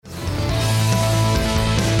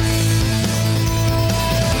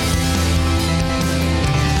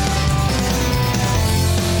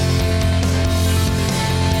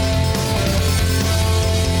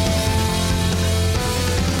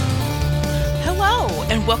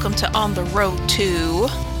and welcome to On the Road to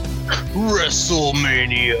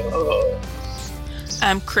WrestleMania.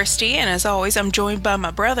 I'm Christy, and as always, I'm joined by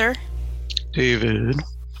my brother, David.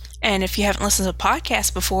 And if you haven't listened to a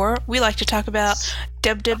podcast before, we like to talk about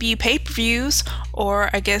WWE pay-per-views, or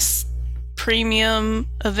I guess premium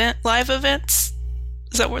live events.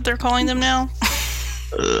 Is that what they're calling them now?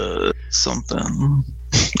 Something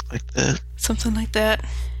like that. Something like that.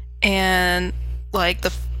 And like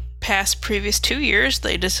the previous 2 years,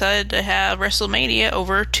 they decided to have WrestleMania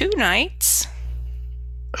over 2 nights.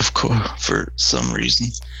 Of course, for some reason.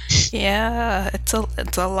 Yeah, it's a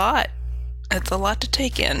lot. It's a lot to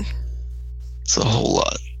take in. It's a whole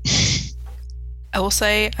lot. I will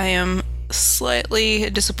say I am slightly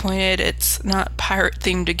disappointed it's not pirate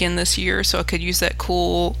themed again this year, so I could use that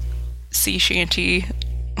cool sea shanty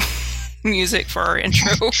music for our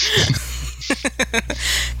intro.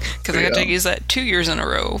 Because I got to use that 2 years in a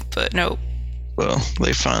row, but nope. Well,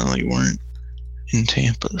 they finally weren't in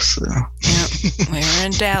Tampa, so. Yep, we were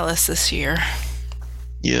in Dallas this year.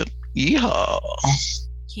 Yep. Yeehaw.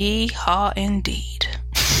 Yeehaw indeed.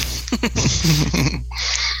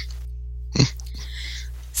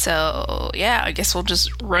 So, yeah, I guess we'll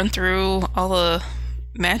just run through all the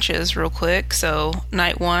matches real quick. So,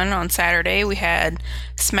 night 1 on Saturday, we had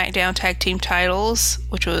SmackDown Tag Team titles,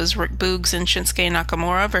 which was Rick Boogs and Shinsuke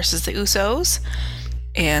Nakamura versus the Usos.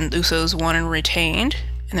 And the Usos won and retained.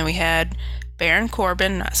 And then we had Baron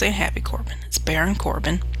Corbin, not saying Happy Corbin, it's Baron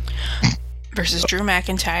Corbin, versus Drew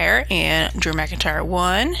McIntyre, and Drew McIntyre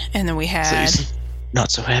won. And then we had... So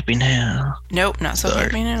not so happy now. Nope, not so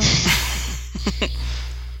happy now.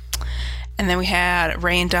 And then we had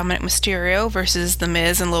Rey and Dominic Mysterio versus The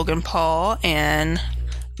Miz and Logan Paul, and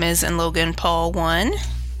Miz and Logan Paul won.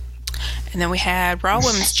 And then we had Raw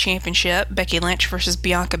Women's Championship, Becky Lynch versus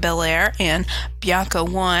Bianca Belair, and Bianca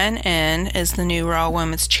won and is the new Raw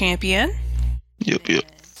Women's Champion. Yep. And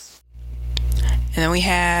then we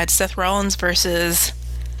had Seth Rollins versus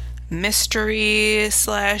mystery /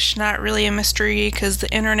 not really a mystery because the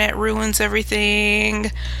internet ruins everything.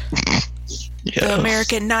 Yeah. The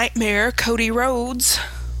American Nightmare, Cody Rhodes.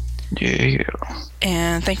 Yeah.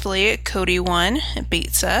 And thankfully, Cody won and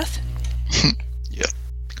beat Seth. Yeah.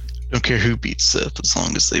 Don't care who beats Seth as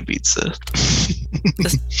long as they beat Seth.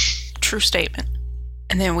 True statement.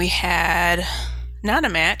 And then we had not a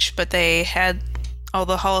match, but they had all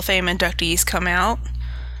the Hall of Fame inductees come out.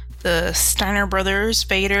 The Steiner brothers,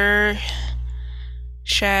 Vader,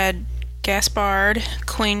 Shad Gaspard,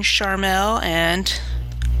 Queen Sharmell, and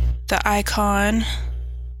the Icon,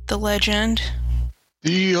 the Legend,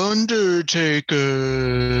 The Undertaker.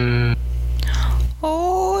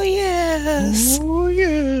 Oh, yes. Oh,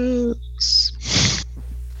 yes.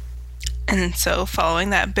 And so,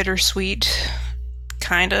 following that bittersweet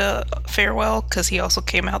kind of farewell, because he also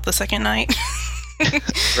came out the second night.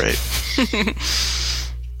 Right.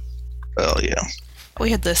 Well, yeah.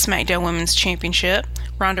 We had the SmackDown Women's Championship,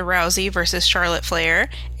 Ronda Rousey versus Charlotte Flair,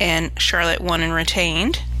 and Charlotte won and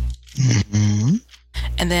retained. Mm-hmm.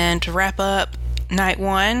 And then to wrap up night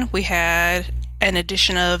 1, we had an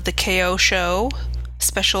edition of the KO show,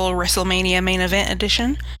 special WrestleMania main event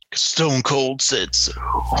edition. Stone Cold said so.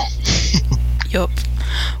 Yup.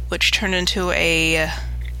 Which turned into a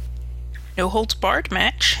no holds barred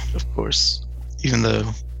match. Of course. Even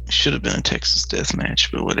though it should have been a Texas death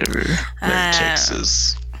match, but whatever.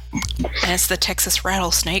 Texas. And it's the Texas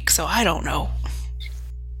Rattlesnake, so I don't know.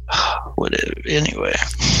 Whatever. Anyway.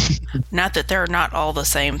 Not that they're not all the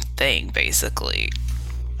same thing, basically.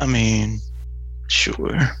 I mean,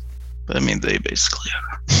 sure. But I mean, they basically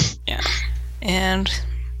are. Yeah. And,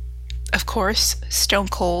 of course, Stone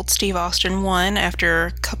Cold Steve Austin won after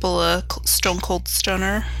a couple of Stone Cold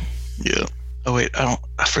Stunner. Yeah. Oh, wait. I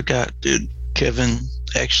forgot, dude. Kevin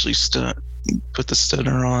actually put the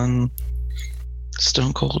stunner on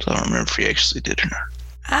Stone Cold. I don't remember if he actually did or not.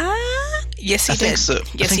 Yes, he did. I think so.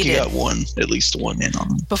 Yes, I think he got at least one in on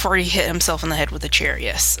him. Before he hit himself in the head with a chair,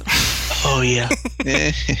 yes. Oh, yeah.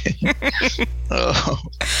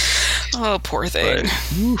 Oh, poor thing.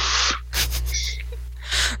 Right. Oof.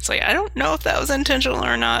 It's like, I don't know if that was intentional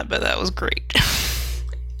or not, but that was great.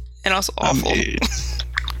 And also awful.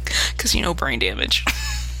 Because, brain damage.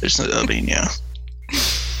 There's no, yeah.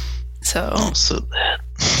 So. Also that.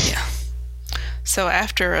 Yeah. So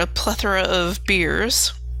after a plethora of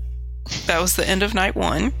beers, that was the end of night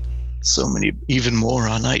 1. So many, even more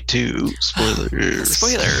on night 2.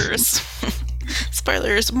 Spoilers.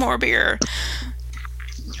 Spoilers, more beer.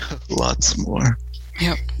 Lots more.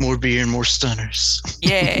 Yep. More beer and more stunners.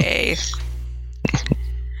 Yay.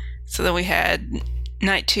 So then we had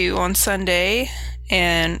night 2 on Sunday,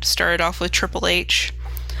 and started off with Triple H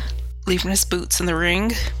leaving his boots in the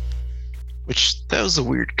ring. Which, that was a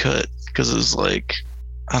weird cut, because it was like,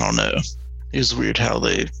 I don't know. It was weird how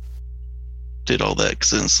they did all that,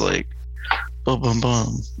 because it's like, bum, bum,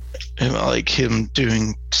 bum. And like him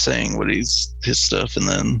saying what his stuff, and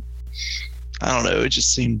then, I don't know,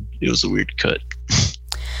 it was a weird cut.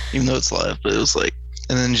 Even though it's live, but it was like,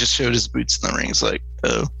 and then just showed his boots in the ring. It's like,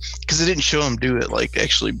 oh, because it didn't show him do it, like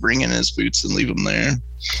actually bring in his boots and leave them there.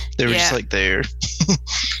 They were just like there.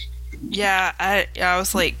 Yeah, I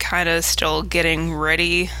was like kind of still getting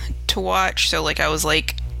ready to watch, so like I was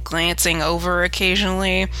like glancing over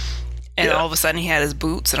occasionally, and all of a sudden he had his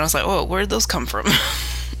boots, and I was like, oh, where'd those come from?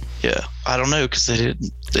 Yeah, I don't know, because they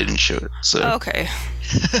didn't show it. So okay.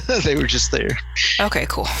 They were just there. Okay,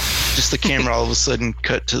 cool. Just the camera all of a sudden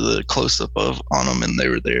cut to the close-up on them, and they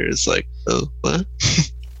were there. It's like, oh, what?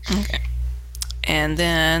 Okay. And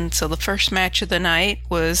then, so the first match of the night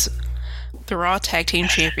was the Raw Tag Team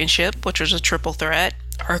Championship, which was a triple threat.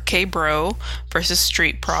 RK Bro versus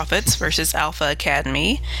Street Profits versus Alpha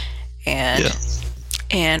Academy.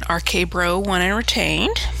 And RK Bro won and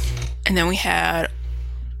retained. And then we had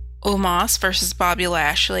Omos versus Bobby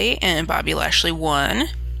Lashley, and Bobby Lashley won.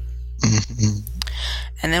 Mm-hmm.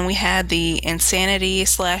 And then we had the insanity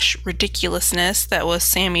 / ridiculousness that was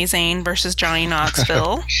Sami Zayn versus Johnny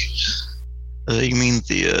Knoxville. You mean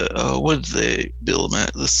what did they bill him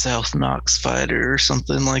at? The South Knox Fighter or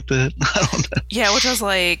something like that? I don't know. Yeah, which I was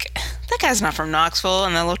like, that guy's not from Knoxville.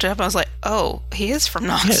 And then I looked it up and I was like, oh, he is from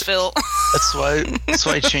Knoxville. Yeah, that's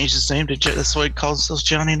why he changed his name to. That's why he calls himself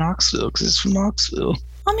Johnny Knoxville, because he's from Knoxville.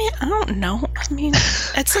 I mean, I don't know. I mean,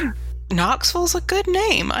 Knoxville's a good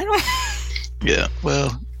name. I don't. Yeah,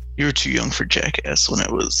 well, you were too young for Jackass when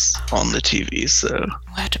it was on the TV, so.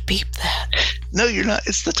 We'll have to beep that. No, you're not.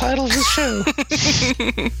 It's the title of the show.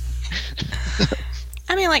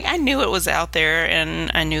 I mean, like, I knew it was out there,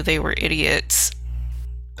 and I knew they were idiots.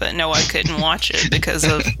 But no, I couldn't watch it because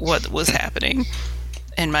of what was happening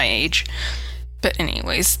in my age. But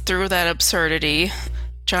anyways, through that absurdity,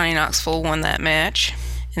 Johnny Knoxville won that match.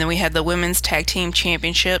 And then we had the Women's Tag Team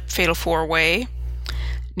Championship Fatal 4-Way.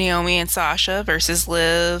 Naomi and Sasha versus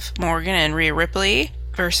Liv Morgan and Rhea Ripley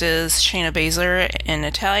versus Shayna Baszler and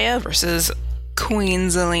Natalya versus Queen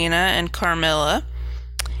Zelina and Carmella.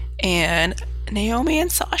 And Naomi and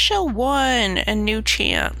Sasha won and new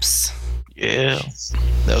champs. Yeah,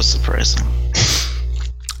 that was surprising.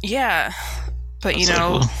 Yeah, but you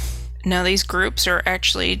know, now these groups are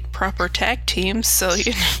actually proper tag teams, so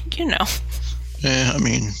you know. Yeah, I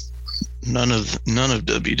mean, none of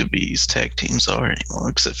WWE's tag teams are anymore,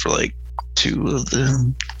 except for like 2 of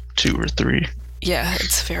them, 2 or 3. Yeah,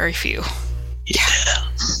 it's very few. Yeah.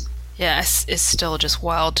 Yeah, it's still just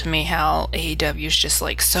wild to me how AEW is just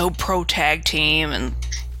like so pro tag team, and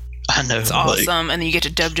I know it's awesome. And then you get to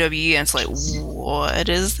WWE and it's like, what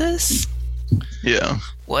is this? Yeah.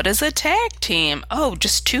 What is a tag team? Oh,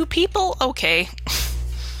 just 2 people? Okay.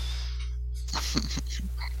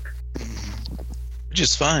 Which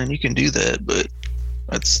is fine, you can do that, but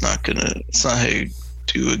it's not how you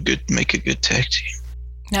make a good tag team.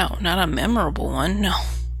 No, not a memorable one, no.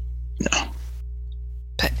 No.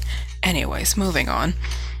 But anyways, moving on.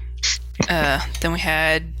 Then we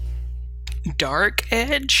had Dark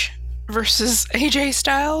Edge versus AJ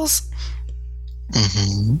Styles.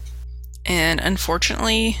 Mm-hmm. And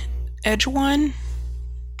unfortunately, Edge won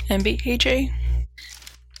and beat AJ.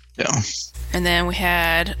 Yeah. And then we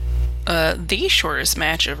had the shortest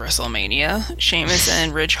match of WrestleMania, Sheamus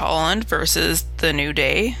and Ridge Holland versus The New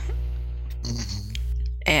Day. Mm-hmm.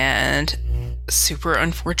 And super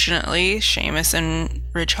unfortunately, Sheamus and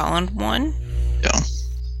Ridge Holland won. Yeah.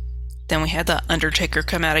 Then we had The Undertaker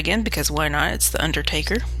come out again, because why not? It's The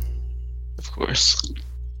Undertaker. Of course.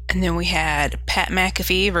 And then we had Pat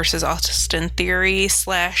McAfee versus Austin Theory /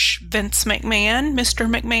 Vince McMahon,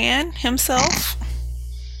 Mr. McMahon himself.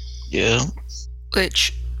 Yeah.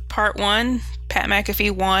 Which, part 1, Pat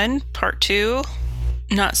McAfee won. Part 2,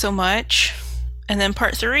 not so much. And then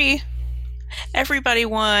part 3, everybody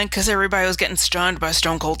won because everybody was getting stunned by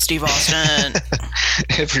Stone Cold Steve Austin.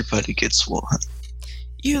 Everybody gets one.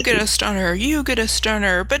 You get a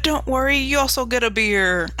stunner, but don't worry, you also get a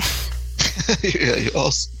beer. Yeah, you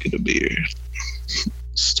also get a beer.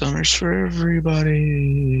 Stunners for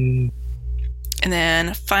everybody. And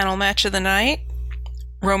then, final match of the night,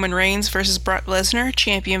 Roman Reigns versus Brock Lesnar,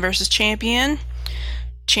 champion versus champion.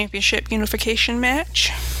 Championship unification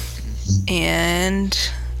match. And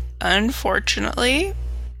unfortunately,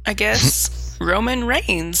 I guess Roman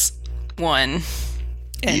Reigns won.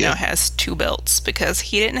 And now has 2 belts because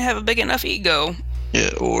he didn't have a big enough ego.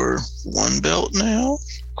 Yeah, or 1 belt now?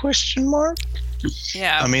 Question mark?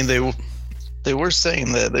 Yeah. I mean, they were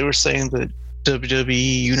saying that. They were saying that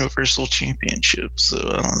WWE Universal Championship, so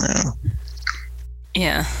I don't know.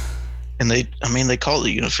 Yeah. And they call it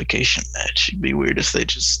a unification match. It'd be weird if they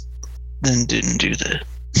just then didn't do that.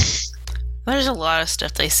 There's a lot of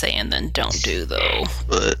stuff they say and then don't do, though.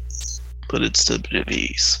 But it's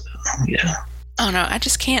WWE, so yeah. Oh no, I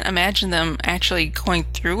just can't imagine them actually going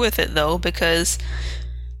through with it, though, because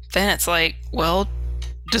then it's like, well,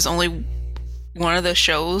 does only one of the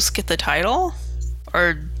shows get the title?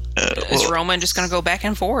 Or is Roman just going to go back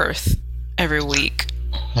and forth every week?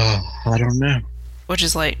 I don't know. Which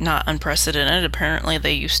is, like, not unprecedented. Apparently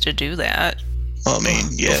they used to do that. I mean,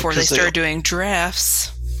 yeah. Before they started doing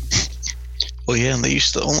drafts. Well, yeah, and they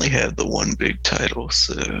used to only have the one big title,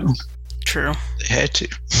 so... True. They had to.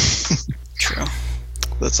 True.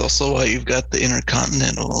 That's also why you've got the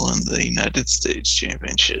Intercontinental and the United States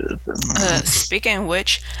Championship. Speaking of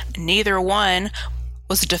which, neither one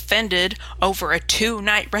was defended over a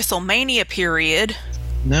 2-night WrestleMania period.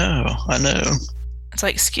 No, I know. It's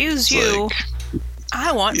like, excuse you,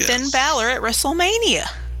 I want Finn Balor at WrestleMania.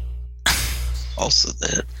 Also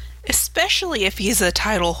that. Especially if he's a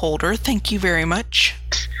title holder. Thank you very much.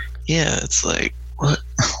 Yeah, it's like, what?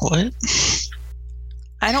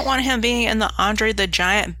 I don't want him being in the Andre the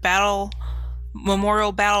Giant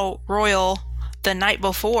Memorial Battle Royal the night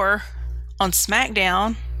before on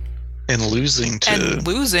SmackDown. And losing.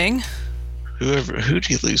 Who did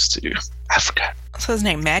he lose to? I forgot. What's his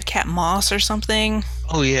name? Madcap Moss or something?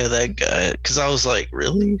 Oh, yeah, that guy. Because I was like,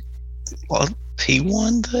 really? What? He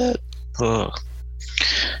won that?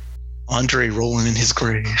 Andre rolling in his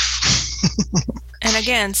grave. And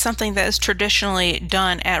again, something that is traditionally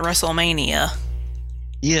done at WrestleMania.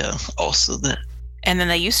 Yeah, also that. And then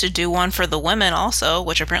they used to do one for the women also,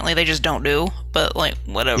 which apparently they just don't do. But, like,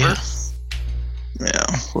 whatever. Yeah,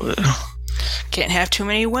 well. Can't have too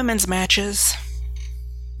many women's matches.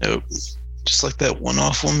 Nope. Just like that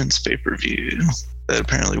one-off women's pay-per-view. That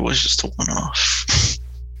apparently was just a one-off.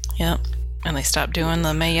 Yep. And they stopped doing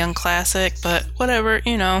the Mae Young Classic, but whatever,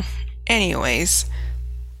 you know. Anyways.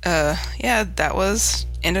 Yeah, that was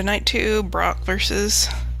end of night 2, Brock versus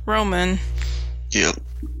Roman. Yep.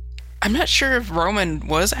 I'm not sure if Roman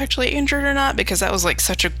was actually injured or not, because that was, like,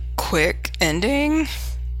 such a quick ending.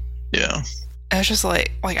 Yeah. I was just like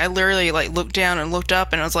I literally, like, looked down and looked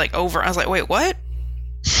up, and it was, like, over. I was like, wait, what?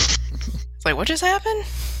 It's like, what just happened?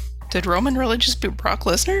 Did Roman really just beat Brock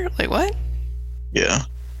Lesnar? Like, what? Yeah.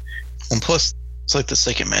 And plus, it's like the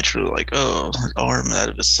second match where, like, oh, his arm out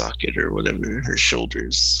of his socket or whatever, her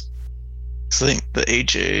shoulders. So I think the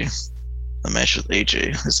match with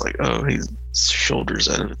AJ is like, oh, his shoulders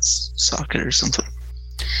out of its socket or something.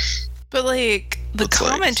 But, like, the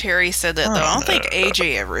commentary said that, though. I don't think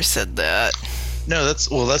AJ ever said that. No, that's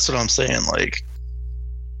what I'm saying. Like,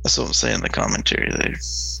 that's what I'm saying. The commentary, they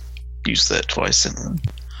used that twice in the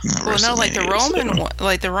like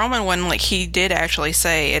the Roman one, like, he did actually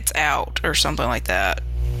say it's out or something like that.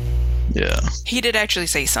 Yeah. He did actually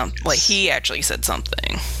say something. Like, he actually said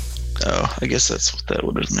something. Oh, I guess that's what that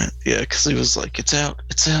would have meant. Yeah, because he was like, it's out.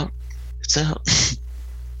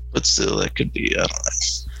 But still, that could be, I don't know.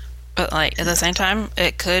 But, like, at the same time,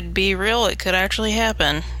 it could be real. It could actually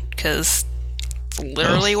happen. Because it's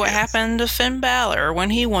literally what happened to Finn Balor when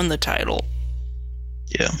he won the title.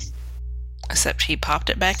 Yeah. Except he popped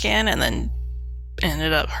it back in and then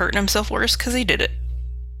ended up hurting himself worse because he did it.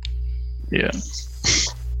 Yeah.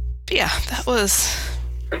 But yeah, that was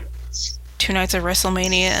 2 nights of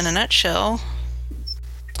WrestleMania in a nutshell.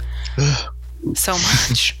 So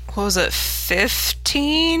much. What was it?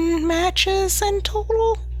 15 matches in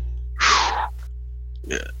total?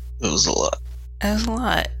 Yeah, it was a lot. It was a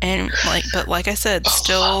lot. And like I said,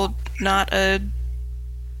 still not a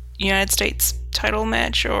United States title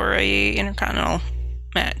match or a Intercontinental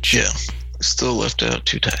match. Yeah. Still left out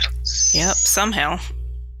 2 titles. Yep, somehow.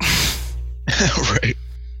 Right.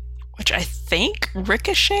 Which I think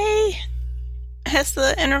Ricochet has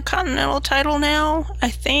the Intercontinental title now, I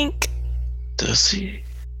think. Does he?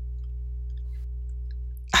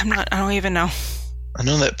 I don't even know. I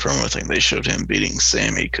know that promo thing, they showed him beating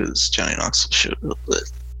Sammy because Johnny Knoxville showed up, but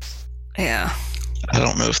yeah, I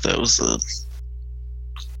don't know if that was a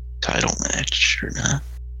title match or not.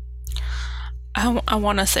 I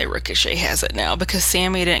want to say Ricochet has it now because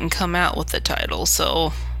Sammy didn't come out with the title,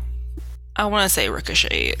 so I want to say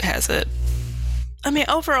Ricochet has it. I mean,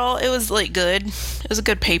 overall, it was, like, good. It was a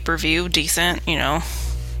good pay-per-view, decent, you know.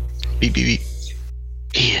 BBB.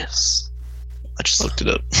 Yes. I just looked it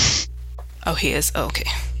up. Oh, he is? Oh, okay.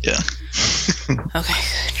 Yeah. Okay,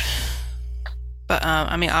 good. But,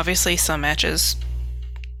 I mean, obviously some matches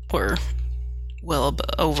were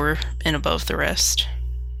over and above the rest.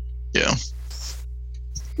 Yeah.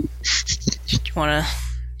 Do you want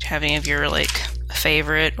to have any of your like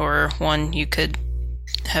favorite or one you could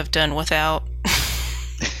have done without?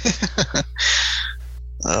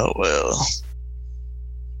 Oh, well.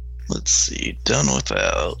 Let's see. Done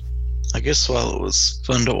without. I guess while it was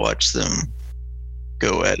fun to watch them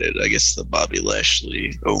go at it, I guess the Bobby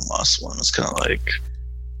Lashley Omos one was kind of like,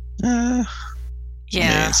 yeah.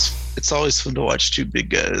 I mean, it's always fun to watch two big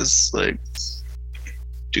guys like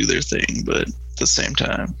do their thing, but at the same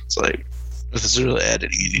time, it's like, if it's really adding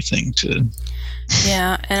anything to.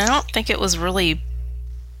 Yeah, and I don't think it was really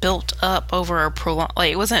built up over a prolonged.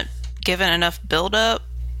 Like, it wasn't given enough build up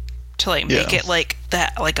to like make it like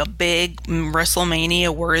that, like a big WrestleMania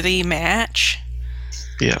worthy match.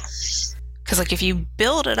 Yeah. Because like if you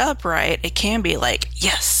build it up right, it can be like,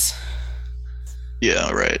 yes. Yeah,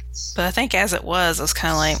 right. But I think as it was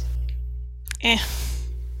kind of like,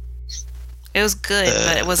 It was good,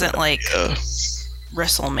 but it wasn't like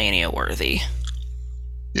WrestleMania worthy.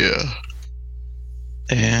 Yeah.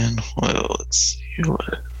 And well, let's see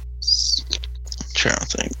what. I'm trying to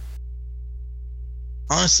think.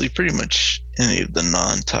 Honestly, pretty much any of the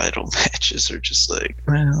non-title matches are just like,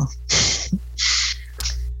 well.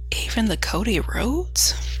 Even the Cody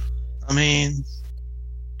Rhodes? I mean,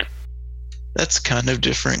 that's kind of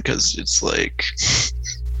different because it's like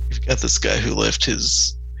you've got this guy who left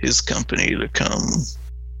his company to come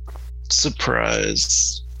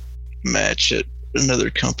surprise match at another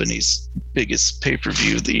company's biggest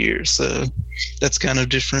pay-per-view of the year. So that's kind of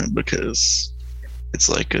different because it's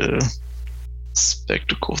like a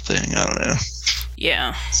spectacle thing. I don't know.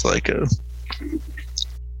 Yeah. It's like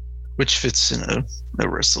which fits in a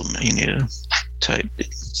WrestleMania type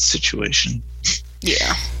situation.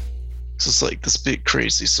 Yeah. So it's like this big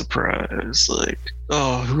crazy surprise. Like,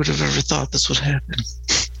 oh, who would have ever thought this would happen?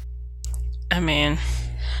 I mean,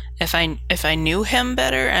 if I knew him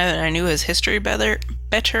better and I knew his history better,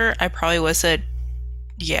 I probably would have said,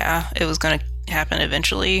 yeah, it was gonna happen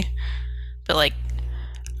eventually. But like,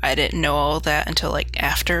 I didn't know all that until like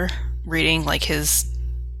after reading like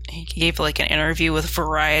he gave like an interview with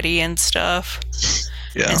Variety and stuff.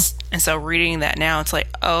 Yeah. And so reading that now, it's like,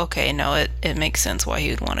 oh, okay, no, it makes sense why he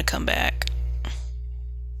would want to come back.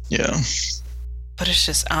 Yeah. But it's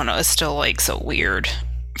just, I don't know, it's still like so weird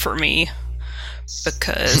for me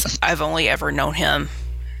because I've only ever known him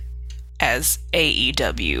as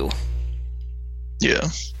AEW. Yeah.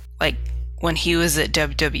 Like when he was at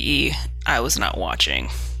WWE, I was not watching.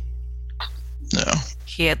 No.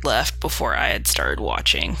 He had left before I had started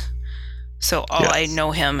watching. So all I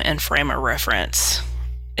know him in frame of reference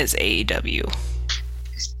is AEW.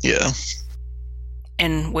 Yeah.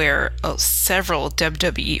 And where several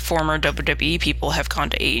former WWE people have gone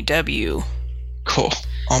to AEW. Cool.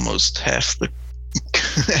 Almost half the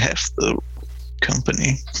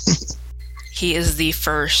company. He is the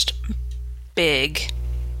first big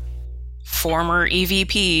former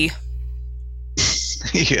EVP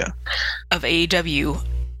of AEW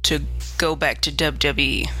to go back to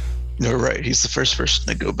WWE. No, right. He's the first person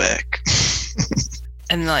to go back.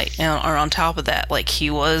 And like, or on top of that, like he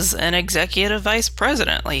was an executive vice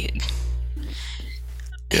president. Like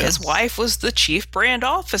his wife was the chief brand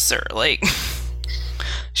officer. Like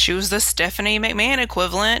she was the Stephanie McMahon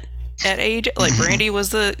equivalent at AEW. Like Brandy was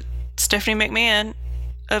the Stephanie McMahon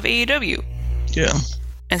of AEW. Yeah.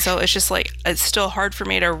 And so it's just like, it's still hard for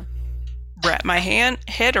me to wrap my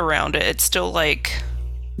head around it. It's still like,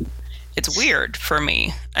 it's weird for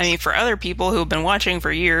me. I mean, for other people who have been watching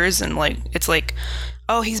for years and like, it's like,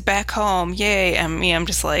 oh, he's back home. Yay. And me, I'm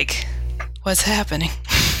just like, what's happening?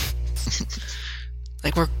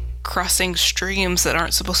 Like we're crossing streams that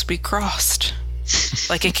aren't supposed to be crossed.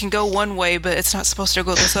 Like it can go one way, but it's not supposed to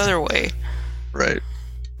go this other way. Right.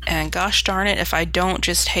 And gosh darn it, if I don't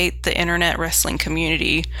just hate the internet wrestling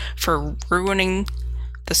community for ruining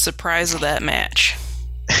the surprise of that match.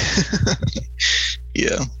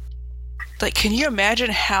 Yeah. Like, can you imagine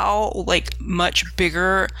how, like, much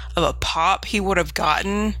bigger of a pop he would have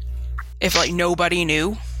gotten if, like, nobody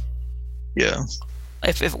knew? Yeah.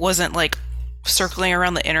 If it wasn't, like, circling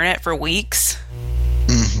around the internet for weeks?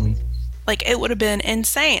 Mm-hmm. Like, it would have been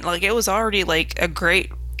insane. Like, it was already, like, a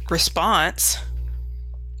great response.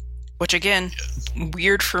 Which, again,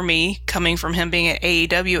 weird for me, coming from him being at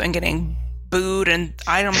AEW and getting booed and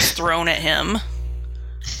items thrown at him.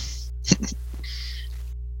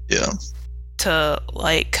 Yeah. To,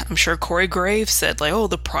 like, I'm sure Corey Graves said, like, oh,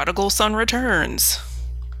 the prodigal son returns.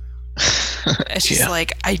 It's just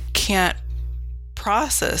like, I can't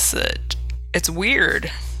process it. It's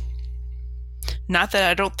weird. Not that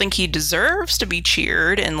I don't think he deserves to be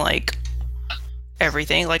cheered and like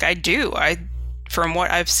everything. Like I do. From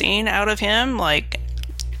what I've seen out of him, like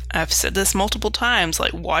I've said this multiple times,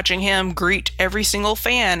 like watching him greet every single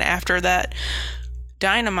fan after that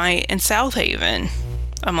Dynamite in South Haven,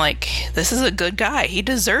 I'm like, this is a good guy. He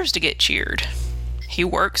deserves to get cheered. He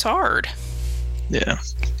works hard. Yeah.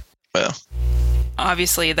 Well,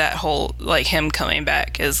 obviously that whole like him coming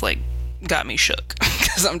back is like got me shook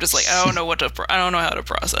because I'm just like I don't know how to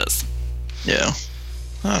process. Yeah,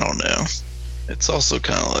 I don't know. It's also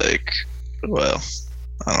kind of like, well,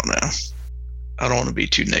 I don't know. I don't want to be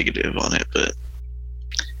too negative on it, but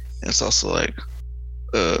it's also like,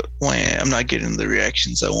 I'm not getting the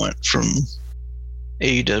reactions I want from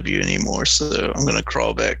AEW anymore, so I'm gonna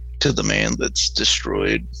crawl back to the man that's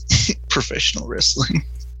destroyed professional wrestling.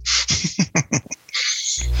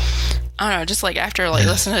 I don't know, just like after like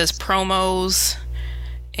listening to his promos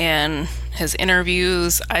and his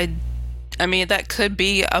interviews, I mean that could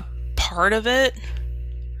be a part of it,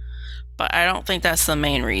 but I don't think that's the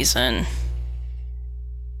main reason.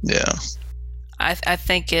 Yeah. I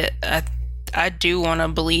think I do want to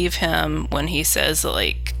believe him when he says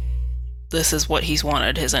like this is what he's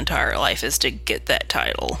wanted his entire life, is to get that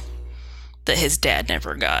title that his dad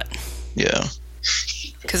never got. Yeah.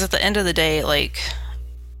 Because at the end of the day, like,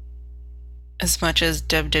 as much as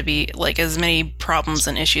WWE, like, as many problems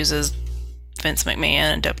and issues as Vince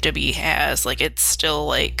McMahon and WWE has, like, it's still,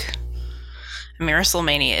 like, I mean,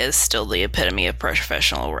 WrestleMania is still the epitome of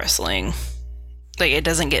professional wrestling. Like, it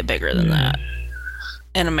doesn't get bigger than that.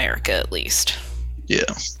 In America, at least. Yeah,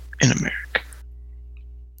 in America.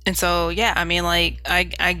 And so, yeah, I mean, like,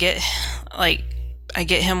 I get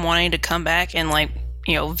him wanting to come back and, like,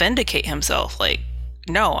 you know, vindicate himself. Like,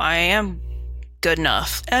 no, I am good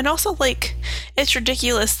enough. And also, like, it's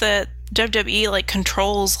ridiculous that WWE, like,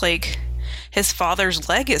 controls, like, his father's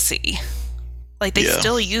legacy. Like, they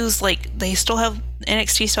still use, like, they still have,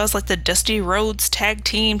 NXT still has, like, the Dusty Rhodes Tag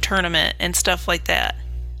Team Tournament and stuff like that.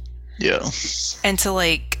 Yeah. And to,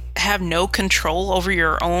 like, have no control over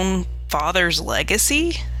your own father's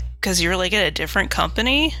legacy because you're, like, at a different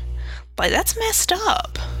company, like, that's messed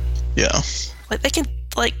up. Yeah. Like, they can,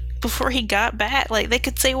 like, before he got back, like, they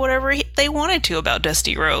could say whatever they wanted to about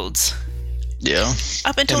Dusty Rhodes. Yeah.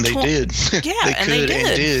 Up until and they did. Yeah, they and could they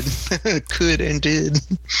did. And did. Could and did.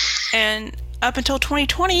 And up until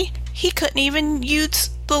 2020, he couldn't even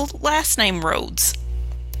use the last name Rhodes.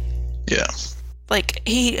 Yeah. Like,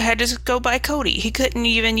 he had to go by Cody. He couldn't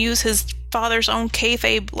even use his father's own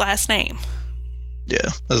kayfabe last name. Yeah,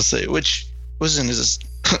 as I say, which wasn't his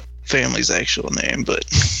family's actual name, but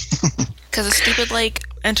because of stupid, like,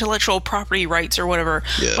 intellectual property rights or whatever.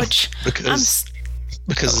 Yeah, which because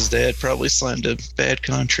his dad probably signed a bad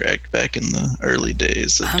contract back in the early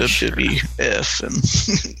days of WWF,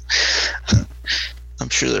 and I'm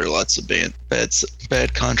sure there are lots of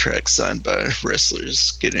bad contracts signed by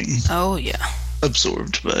wrestlers getting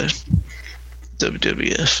absorbed by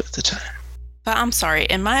WWF at the time. But I'm sorry,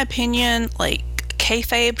 in my opinion, like,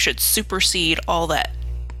 kayfabe should supersede all that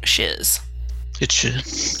shiz. It should.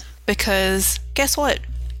 Because guess what?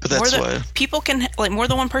 But that's why people can, like, more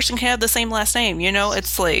than one person can have the same last name, you know?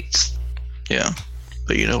 It's like... Yeah.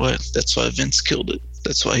 But you know what? That's why Vince killed it.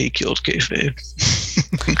 That's why he killed kayfabe.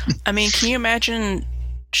 I mean, can you imagine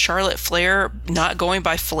Charlotte Flair not going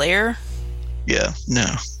by Flair? Yeah, no.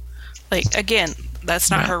 Like, again, that's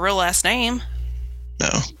not her real last name. No.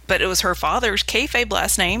 But it was her father's kayfabe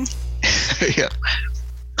last name. Yeah.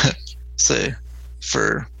 So,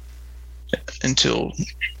 until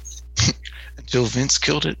Vince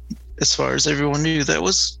killed it, as far as everyone knew, that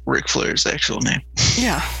was Ric Flair's actual name.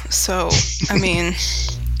 Yeah. So, I mean,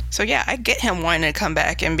 yeah, I get him wanting to come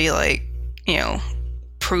back and be like, you know,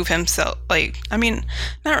 prove himself. Like, I mean,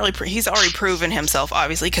 not really. He's already proven himself,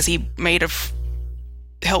 obviously, because he made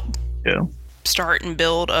help start and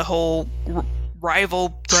build a whole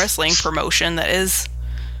rival wrestling promotion that is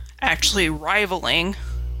actually rivaling.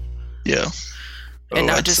 Yeah. And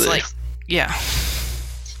not just like, yeah.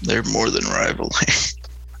 They're more than rivaling.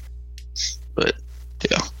 But,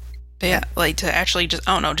 yeah. But yeah, like, to actually just,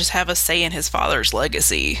 I don't know, just have a say in his father's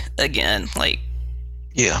legacy again. Like,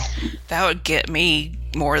 yeah. That would get me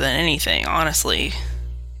more than anything, honestly.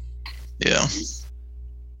 Yeah.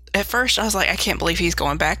 At first, I was like, I can't believe he's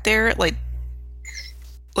going back there. Like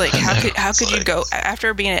how could you go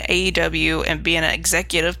after being at AEW and being an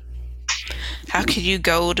executive? How could you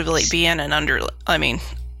go to, like, being an I mean,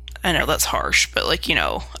 I know that's harsh, but, like, you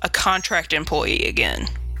know, a contract employee again.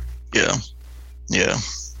 Yeah. Yeah.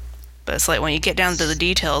 But it's like when you get down to the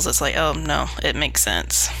details, it's like, oh no, it makes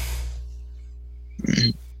sense.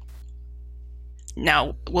 Mm-hmm.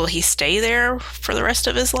 Now, will he stay there for the rest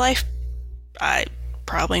of his life?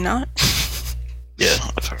 Probably not. Yeah,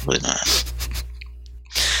 probably not.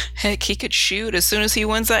 Heck, he could shoot as soon as he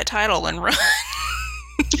wins that title and run.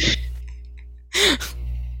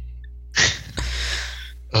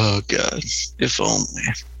 Oh God, if only.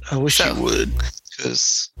 I wish he would,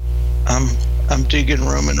 because I'm digging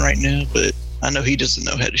Roman right now, but I know he doesn't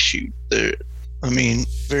know how to shoot.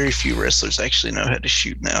 Very few wrestlers actually know how to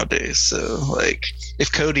shoot nowadays. So, like,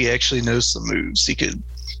 if Cody actually knows some moves, he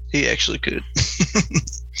actually could.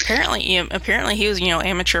 Apparently he was,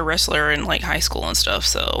 amateur wrestler in like high school and stuff.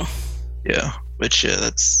 So yeah, but yeah,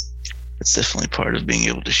 that's definitely part of being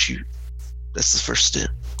able to shoot. That's the first step.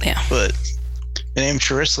 Yeah, but in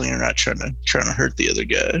amateur wrestling, you're not trying to hurt the other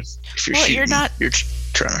guy. If you're shooting, you're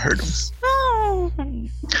trying to hurt him. Oh.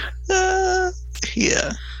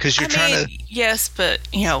 Yeah, because you're trying to. Yes, but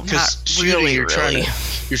not shooting, really. You're trying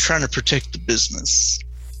to protect the business.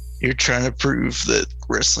 You're trying to prove that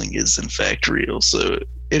wrestling is in fact real. So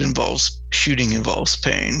shooting involves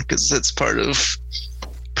pain, because that's part of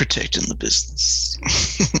protecting the business,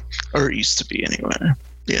 or it used to be anyway.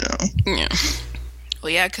 Yeah.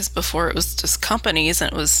 Well, yeah, because before it was just companies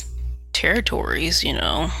and it was territories.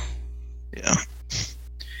 Yeah.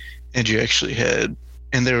 And you actually had.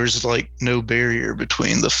 And there was like no barrier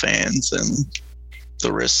between the fans and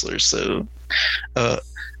the wrestlers. So,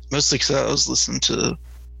 mostly because I was listening to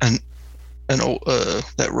an old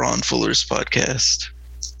that Ron Fuller's podcast,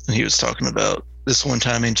 and he was talking about this one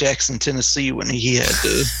time in Jackson, Tennessee, when he had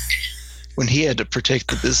to protect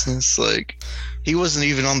the business. Like, he wasn't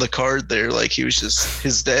even on the card there. Like, he was just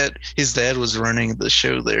his dad was running the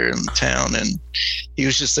show there in the town, and he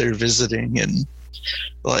was just there visiting. And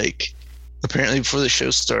like, apparently before the show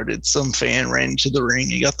started, some fan ran into the ring.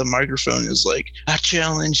 He got the microphone and was like, "I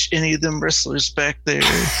challenge any of them wrestlers back there.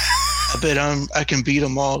 I bet I can beat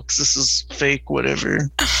them all because this is fake, whatever."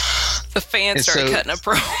 The fans started cutting a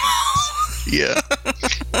promo. Yeah.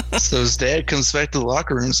 So his dad comes back to the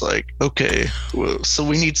locker room and is like, "Okay, well, so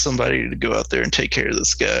we need somebody to go out there and take care of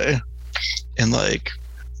this guy." And like,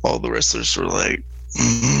 all the wrestlers were like,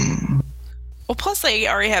 Well, plus they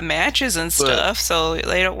already have matches and stuff, so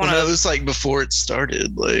they don't want to. Well, no, it was like before it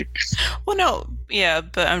started, like. Well, no, yeah,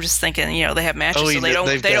 but I'm just thinking, they have matches, so they don't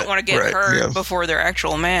want to get hurt before their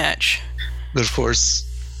actual match. But of course,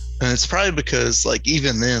 and it's probably because, like,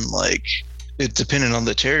 even then, like, it depended on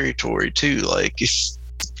the territory too. Like, if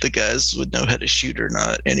the guys would know how to shoot or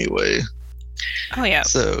not, anyway. Oh yeah.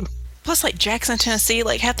 So. Plus, like Jackson, Tennessee,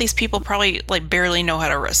 like half these people probably like barely know how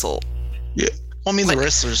to wrestle. Yeah. Well, I mean, the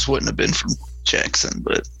wrestlers wouldn't have been from Jackson,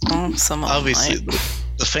 but some obviously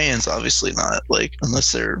the fans obviously not, like,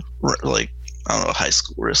 unless they're like, I don't know, a high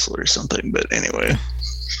school wrestler or something. But anyway,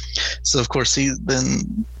 so of course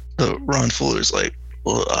Ron Fuller's like,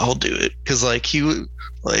 "Well, I'll do it," because like he was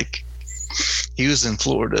in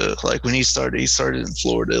Florida. Like, when he started in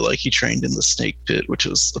Florida. Like, he trained in the Snake Pit, which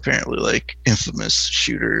was apparently like infamous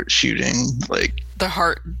shooting, like the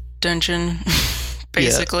Heart Dungeon.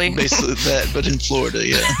 Basically. Yeah, basically that, but in Florida,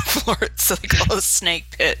 yeah. Florida, so they call it a Snake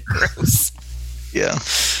Pit. Gross. Yeah.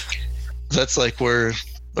 That's like where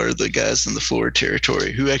the guys in the Florida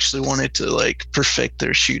territory who actually wanted to like perfect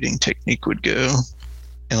their shooting technique would go.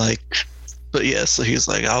 And like, but yeah, so he was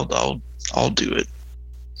like, I'll do it.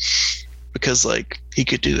 Because like he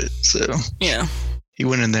could do it. So yeah. He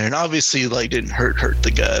went in there and obviously like didn't hurt the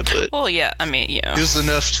guy, but well, yeah, I mean, yeah, it was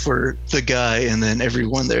enough for the guy and then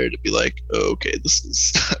everyone there to be like, "Oh, okay, this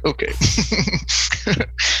is okay."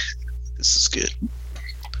 This is good.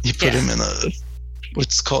 You put him in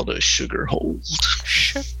what's called a sugar hold.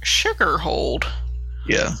 Sugar hold.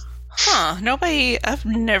 Yeah. Huh? I've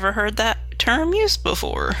never heard that term used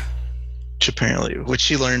before. Which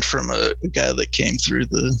he learned from a guy that came through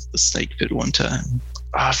the Snake Pit one time.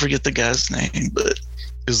 I forget the guy's name, but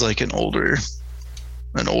it was like an older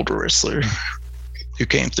wrestler who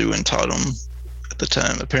came through and taught him at the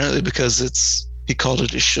time. Apparently because he called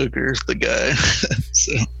it a sugar, the guy.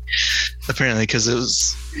 So apparently because it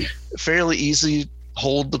was a fairly easy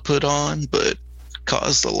hold to put on, but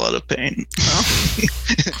caused a lot of pain. Oh.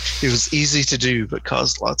 It was easy to do, but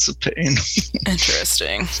caused lots of pain.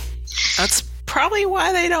 Interesting. That's probably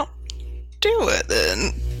why they don't do it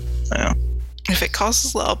then. Yeah. If it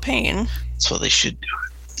causes a lot of pain. That's why they should do it.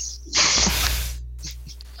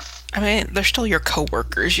 I mean, they're still your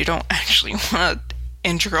coworkers. You don't actually want to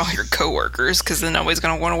injure all your coworkers because then nobody's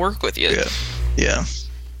going to want to work with you. Yeah. Yeah.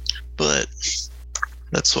 But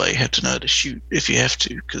that's why you have to know how to shoot if you have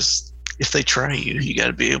to, because if they try you got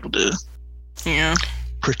to be able to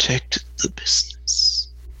protect the business.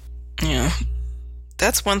 Yeah.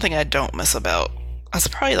 That's one thing I don't miss about That's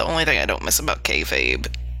probably the only thing I don't miss about kayfabe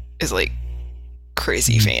is like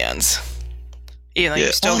crazy fans. You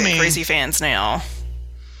still get crazy fans now.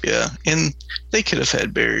 Yeah, and they could have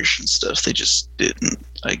had barriers and stuff. They just didn't,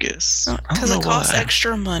 I guess. Because it costs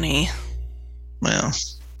extra money. Well,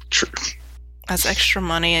 true. That's extra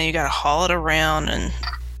money, and you got to haul it around, and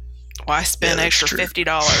why spend extra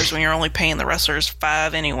 $50 when you're only paying the wrestlers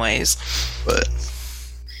 $5 anyways? But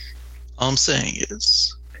all I'm saying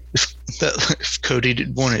is, if Cody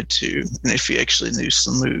wanted to, and if he actually knew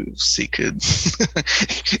some moves, he could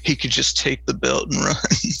he could just take the belt and run.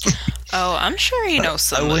 Oh, I'm sure he knows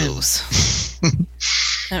some moves.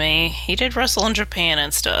 I mean, he did wrestle in Japan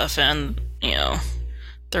and stuff, and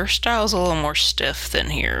their style's a little more stiff than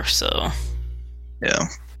here, so yeah,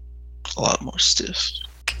 a lot more stiff.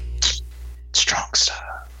 Strong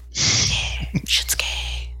style. Yeah,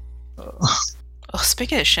 Shinsuke. Oh,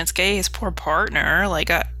 speaking of Shinsuke, his poor partner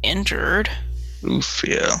got injured. Oof,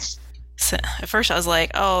 yeah. So, at first I was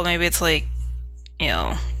like, oh, maybe it's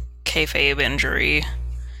kayfabe injury,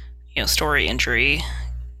 story injury.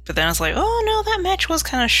 But then I was like, oh no, that match was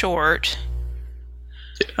kind of short.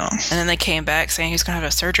 Yeah. And then they came back saying he was going to have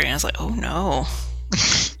a surgery, and I was like, oh no.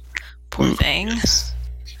 Poor thing. Yes.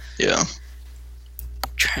 Yeah. I'm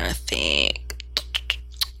trying to think.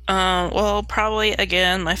 Well, probably,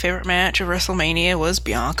 again, my favorite match of WrestleMania was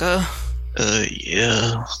Bianca.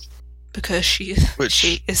 Yeah. Because she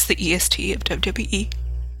is the EST of WWE.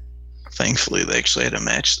 Thankfully, they actually had a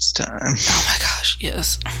match this time. Oh my gosh,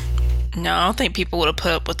 yes. No, I don't think people would have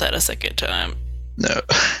put up with that a second time. No.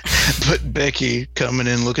 But Becky coming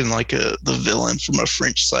in looking like the villain from a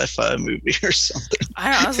French sci-fi movie or something.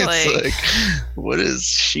 I was like, what is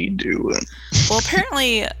she doing? Well,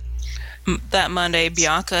 apparently that Monday,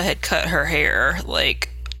 Bianca had cut her hair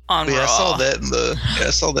on Raw. I saw that in the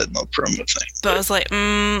promo thing. But I was like,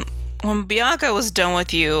 when Bianca was done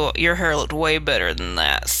with you, your hair looked way better than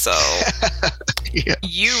that. So yeah.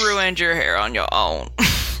 You ruined your hair on your own.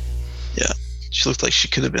 Yeah, she looked like she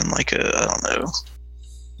could have been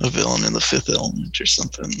a villain in The Fifth Element or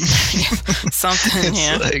something. Something,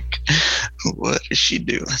 yeah. Like, what is she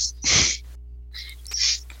doing?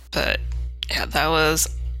 But yeah, that was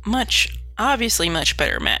obviously much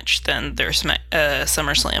better match than their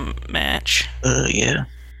SummerSlam match. Yeah,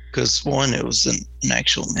 because one, it was an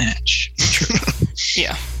actual match.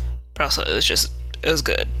 Yeah, but also it was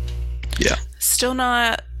good. Yeah, still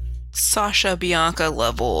not Sasha Bianca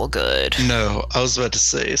level good. No, I was about to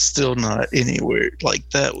say still not anywhere.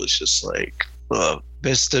 That was just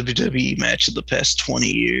best WWE match of the past 20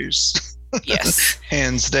 years. Yes.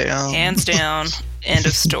 Hands down. End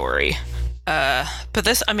of story. But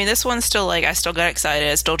this one still I still got excited.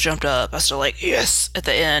 I still jumped up. I was still yes at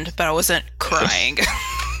the end, but I wasn't crying.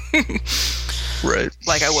 Right.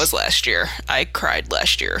 Like I was last year. I cried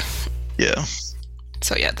last year. Yeah.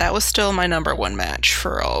 So yeah, that was still my number one match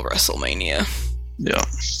for all WrestleMania. Yeah.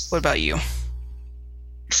 What about you? I'd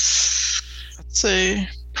say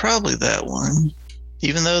probably that one.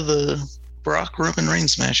 Even though the Brock Roman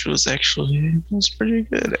Reigns match was pretty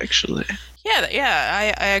good, actually.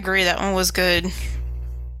 Yeah, I agree. That one was good.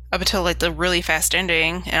 Up until the really fast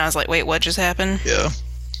ending, and I was like, wait, what just happened? Yeah.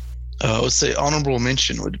 I would say honorable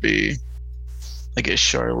mention would be, I guess,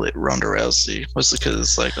 Charlotte, Ronda Rousey. Mostly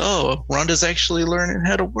because it's Ronda's actually learning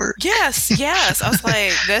how to work. Yes. I was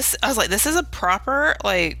like, this is a proper,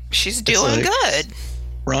 she's doing good.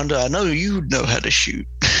 Ronda, I know you know how to shoot.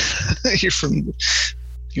 You're from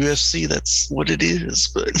UFC, that's what it is,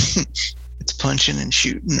 but it's punching and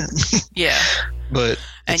shooting. Yeah. But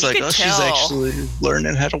it's she's actually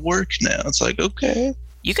learning how to work now. It's okay.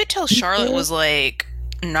 You could tell Charlotte was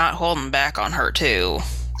not holding back on her too.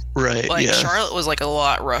 Right. Yeah. Charlotte was a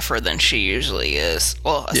lot rougher than she usually is.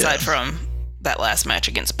 Well, aside from that last match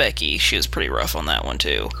against Becky, she was pretty rough on that one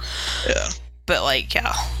too. Yeah. But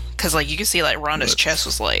yeah, because you could see Ronda's chest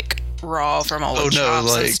was raw from all the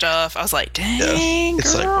chops and stuff. I was like, dang,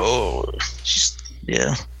 it's girl. she's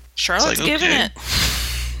Charlotte's giving it.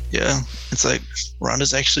 Yeah, it's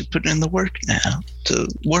Ronda's actually putting in the work now to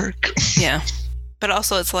work. Yeah, but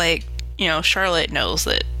also it's Charlotte knows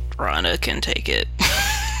that Ronda can take it.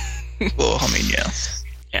 Well, I mean, yeah.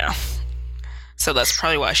 Yeah. So that's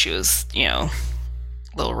probably why she was, a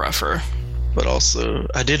little rougher. But also,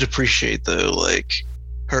 I did appreciate though,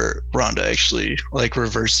 her Ronda actually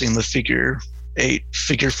reversing the figure 8,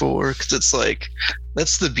 figure 4, because it's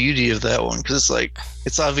that's the beauty of that one, because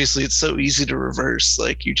it's obviously it's so easy to reverse.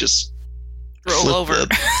 You just roll over,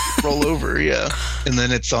 roll over, yeah, and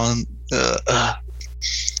then it's on.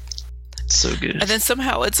 So good. And then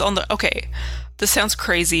somehow it's on the. Okay, this sounds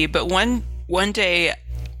crazy, but one day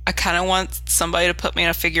I kind of want somebody to put me in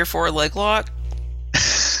a figure 4 leg lock,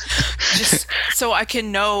 just so I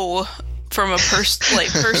can know from a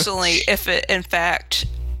personally if it in fact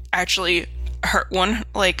actually hurt one.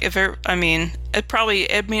 Like if it, it probably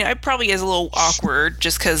is a little awkward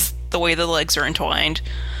just because the way the legs are entwined.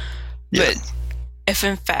 Yeah. But if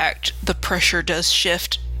in fact the pressure does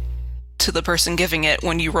shift to the person giving it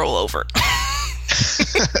when you roll over.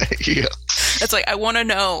 Yeah. It's like I want to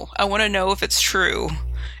know if it's true.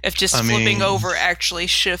 If just flipping over actually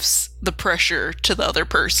shifts the pressure to the other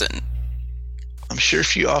person. I'm sure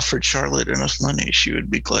if you offered Charlotte enough money, she would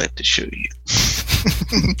be glad to show you.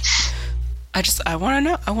 I want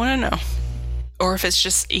to know. Or if it's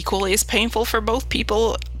just equally as painful for both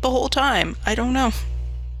people the whole time. I don't know.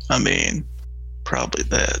 Probably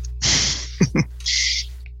that.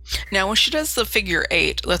 Now, when she does the figure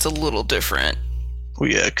 8, that's a little different. Well,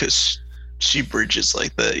 yeah, because she bridges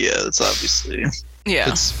like that. Yeah, that's obviously...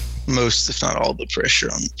 Yeah. It's most, if not all, the pressure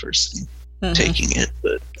on the person taking it.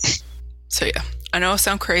 But so, yeah. I know it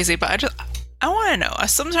sounds crazy, but I want to know.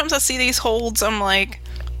 Sometimes I see these holds, I'm like,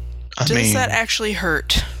 does that actually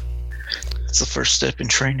hurt? It's the first step in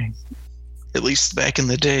training. At least back in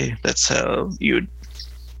the day, that's how you'd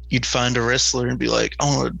find a wrestler and be like, I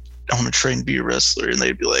want to train to be a wrestler, and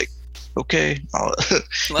they'd be like, okay,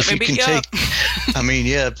 let me beat you up.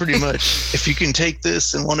 Yeah, pretty much. If you can take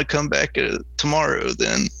this and want to come back tomorrow,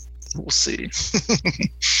 then we'll see.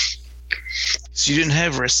 So you didn't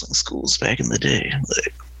have wrestling schools back in the day.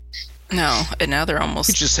 No, and now they're almost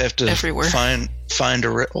you just have to everywhere. Find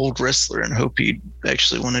an old wrestler and hope he'd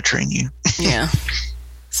actually want to train you. Yeah.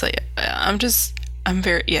 So yeah, I'm just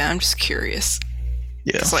curious.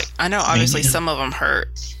 Yeah. It's like I know obviously some of them hurt,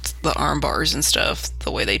 the arm bars and stuff, the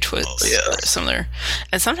way they twist. Oh, yeah. Some of their,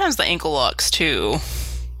 and sometimes the ankle locks too.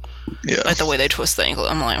 Yeah. Like the way they twist the ankle.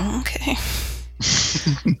 I'm like, okay.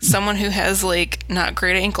 Someone who has like not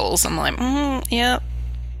great ankles, I'm like, yeah.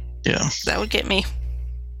 Yeah. That would get me.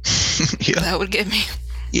 Yeah. That would get me.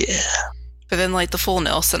 Yeah. But then like the full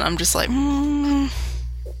Nelson, I'm just like, I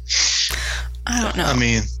don't know.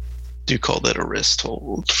 Do call that a wrist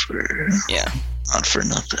hold for not for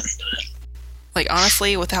nothing. But. Like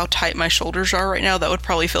honestly, with how tight my shoulders are right now, that would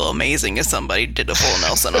probably feel amazing if somebody did a full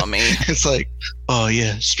Nelson on me. It's like, oh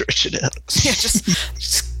yeah, stretch it out. Yeah,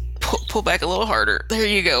 just pull back a little harder. There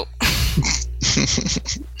you go.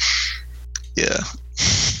 Yeah.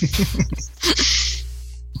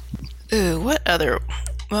 Ooh, what other?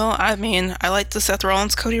 Well, I like the Seth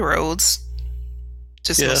Rollins, Cody Rhodes,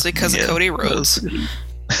 just mostly because of Cody Rhodes.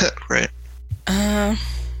 Right.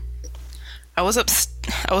 I was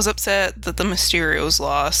upset that the Mysterios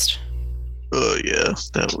lost. Oh yeah,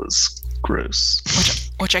 that was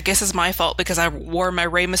gross. Which I guess is my fault because I wore my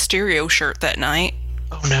Rey Mysterio shirt that night.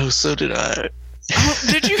 Oh no, so did I. Oh,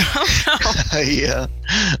 did you? Oh no. Yeah.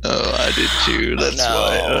 Oh, I did too. That's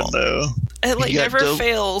why. Oh no. It never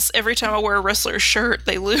fails. Every time I wear a wrestler's shirt,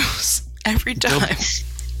 they lose. Every time.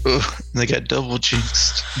 They got double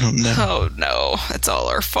jinxed. Oh no. Oh no. It's all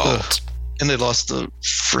our fault. And they lost the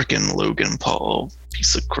freaking Logan Paul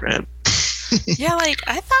piece of crap. Yeah, I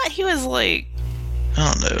thought he was I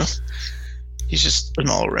don't know. He's just an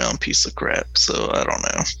all-around piece of crap, so I don't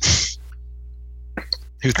know.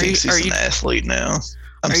 Who thinks he's an athlete now?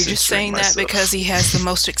 Are you just saying that because he has the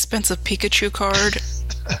most expensive Pikachu card?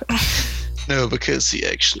 No, because he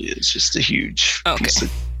actually is just a huge piece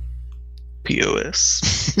of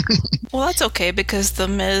POS. Well, that's okay because The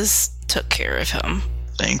Miz took care of him.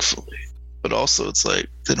 Thankfully. But also, it's like,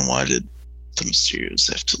 then why did the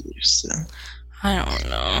Mysterios have to lose then? I don't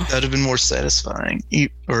know. That would have been more satisfying,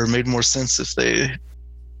 or made more sense if The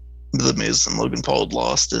Miz and Logan Paul had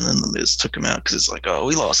lost, and then The Miz took him out because it's like, oh,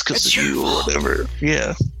 we lost because of you or whatever.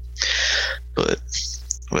 Yeah. But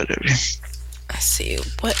whatever. Let's see,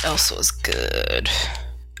 what else was good?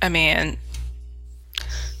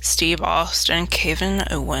 Steve Austin, Kevin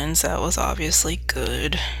Owens, that was obviously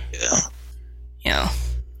good. Yeah.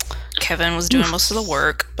 Kevin was doing most of the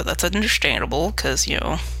work, but that's understandable because,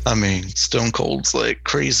 Stone Cold's like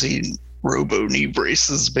crazy robo knee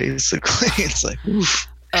braces, basically. It's like, oof.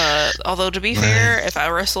 Although, to be fair, if I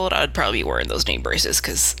wrestled, I'd probably be wearing those knee braces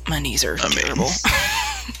because my knees are terrible.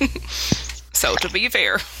 So, to be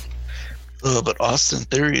fair. But Austin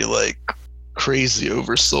Theory, crazy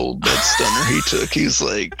oversold that stunner he took. He's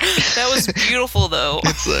like... That was beautiful, though.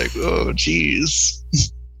 It's like, oh, jeez.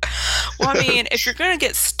 Well, if you're going to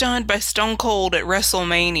get stunned by Stone Cold at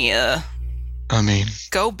WrestleMania...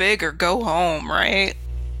 go big or go home, right?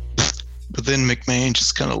 But then McMahon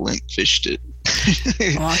just kind of limp-fished it.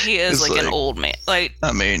 Well, he is an old man.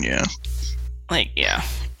 yeah. Yeah.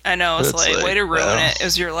 I know, it's It's like, way to ruin wow. it. It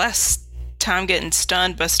was your last time getting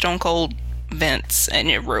stunned by Stone Cold Vince, and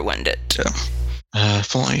you ruined it. Yeah.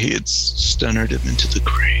 If only he had stunnered him into the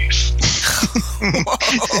grave.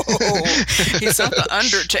 Whoa! He's not the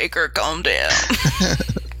Undertaker. Calm down.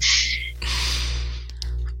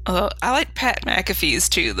 I like Pat McAfee's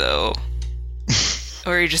too, though.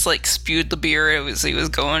 Where he just like spewed the beer as he was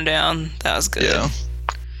going down. That was good. Yeah.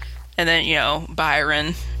 And then,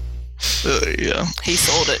 Byron. Yeah. He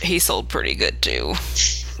sold it. He sold pretty good too.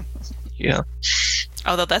 Yeah.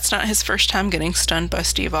 Although that's not his first time getting stunned by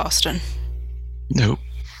Steve Austin. Nope.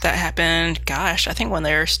 That happened, gosh, I think when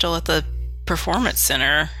they were still at the Performance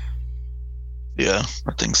Center. Yeah,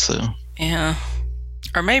 I think so. Yeah.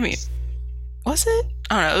 Or maybe, was it?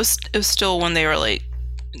 I don't know. It was still when they were like,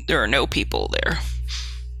 there were no people there.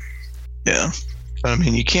 Yeah. I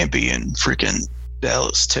mean, you can't be in freaking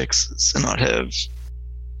Dallas, Texas and not have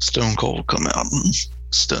Stone Cold come out and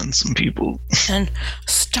stun some people. And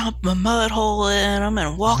stomp my mud hole in them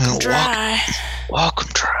and walk them dry. Walk them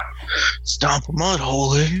dry. Stomp a mud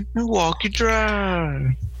hole in and walk you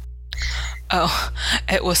dry. Oh,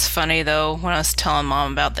 it was funny though when I was telling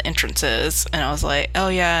Mom about the entrances, and I was like, oh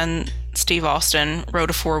yeah, and Steve Austin rode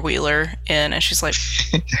a 4-wheeler in, and she's like,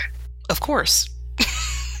 of course.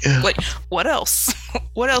 Yeah. Like, what else?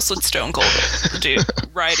 What else would Stone Cold do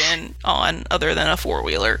ride in on other than a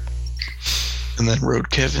 4-wheeler? And then rode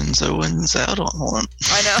Kevin Owens out on one.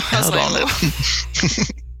 I know. I was Out like, on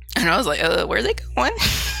it. and I was like, where are they going?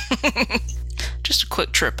 Just a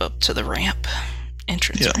quick trip up to the ramp,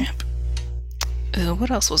 entrance ramp. What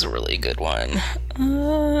else was a really good one?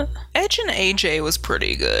 Edge and AJ was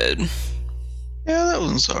pretty good. Yeah, that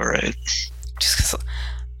one's alright. Just 'cause,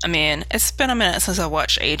 I mean, it's been a minute since I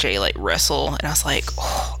watched AJ like wrestle, and I was like,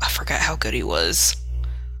 oh, I forgot how good he was.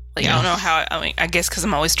 Like, I don't know how, I mean, I guess because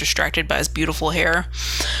I'm always distracted by his beautiful hair,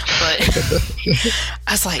 but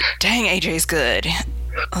I was like, dang, AJ's good.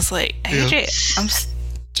 I was like, AJ, I'm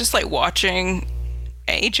just like watching,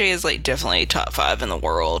 AJ is like definitely top 5 in the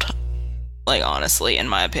world. Like, honestly, in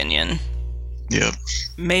my opinion. Yep.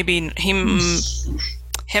 Maybe him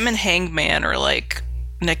and Hangman are like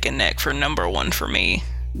neck and neck for number 1 for me.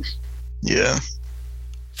 Yeah.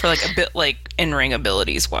 For like a bit like in-ring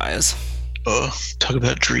abilities wise. Talk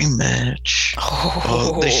about dream match.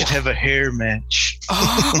 Oh, they should have a hair match.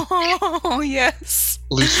 Oh, yes.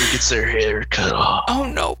 Luther gets their hair cut off. Oh,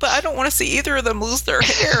 no, but I don't want to see either of them lose their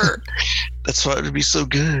hair. That's why it would be so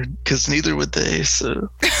good, because neither would they, so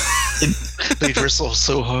they'd wrestle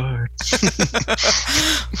so hard.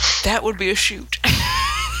 That would be a shoot.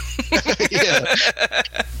 Yeah.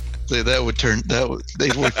 So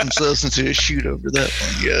they'd work themselves into a shoot over that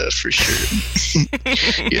one. Yeah, for sure.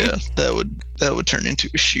 Yeah, that would turn into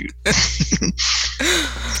a shoot.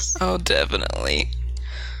 Oh, definitely.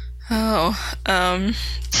 Oh,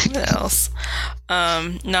 what else?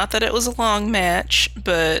 Not that it was a long match,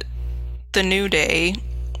 but the New Day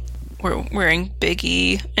were wearing Big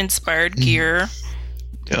E inspired gear.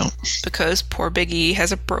 Yeah. Because poor Big E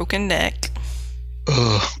has a broken neck.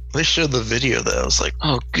 They showed the video that I was like,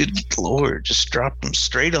 oh, good lord, just dropped him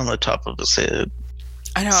straight on the top of his head.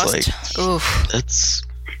 I know. Oof. It's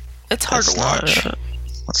hard to watch.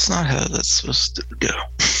 That's not how that's supposed to go.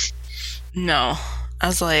 No. I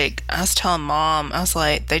was telling Mom, I was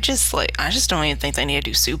like, I just don't even think they need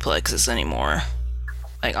to do suplexes anymore.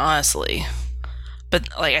 Like, honestly. But,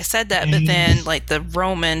 like, I said that, but then, like, the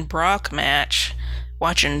Roman Brock match,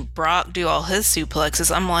 watching Brock do all his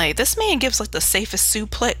suplexes, I'm like, this man gives, like, the safest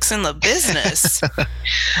suplex in the business.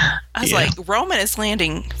 I was like, Roman is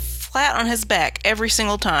landing flat on his back every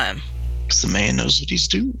single time. The man knows what he's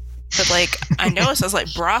doing. But, like, I noticed, I was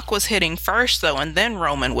like, Brock was hitting first, though, and then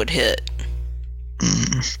Roman would hit.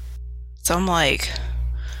 So I'm like,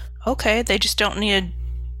 okay, they just don't need,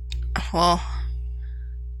 well,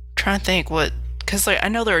 I'm trying to think because like, I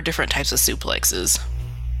know there are different types of suplexes.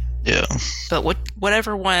 Yeah. But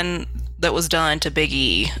whatever one that was done to Big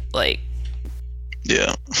E, like,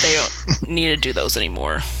 yeah, they don't need to do those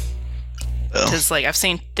anymore. Because, like, I've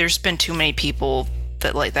seen, there's been too many people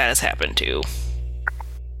that, like, that has happened to.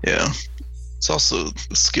 Yeah. It's also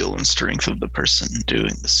the skill and strength of the person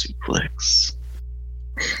doing the suplex.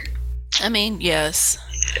 I mean, yes.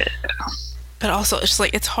 Yeah. But also, it's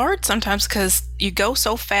like, it's hard sometimes because you go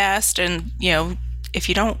so fast and, you know, if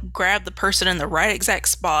you don't grab the person in the right exact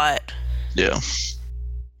spot,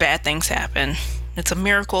 bad things happen. It's a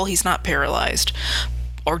miracle he's not paralyzed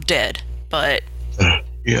or dead, but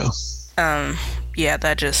yeah,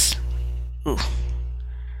 that just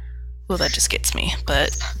that just gets me.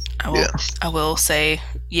 But I will say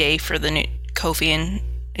yay for the new Kofi and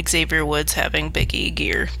Xavier Woods having Big E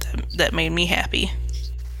gear. That made me happy.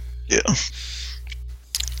 Yeah.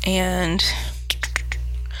 And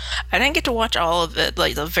I didn't get to watch all of it,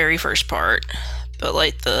 like the very first part, but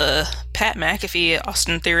like the Pat McAfee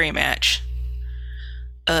Austin Theory match.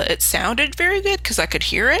 It sounded very good because I could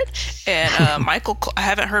hear it, and I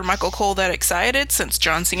haven't heard Michael Cole that excited since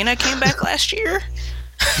John Cena came back last year.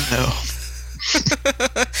 No.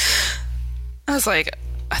 I was like,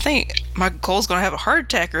 I think Michael Cole's gonna have a heart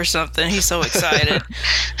attack or something. He's so excited.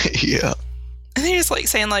 Yeah. And then he's like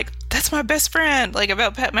saying like, "That's my best friend," like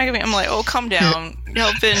about Pat McAfee. I'm like, oh, calm down.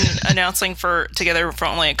 Y'all been announcing together for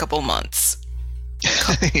only a couple months.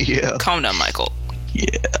 Yeah. Calm down, Michael. Yeah.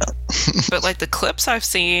 But like the clips I've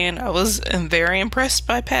seen, I was very impressed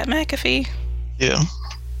by Pat McAfee. Yeah.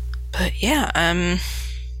 But yeah, I'm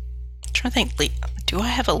trying to think. Do I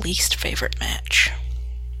have a least favorite match?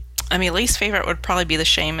 I mean, least favorite would probably be the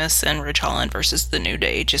Sheamus and Ridge Holland versus the New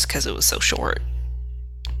Day, just because it was so short.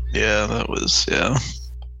 Yeah, that was, yeah.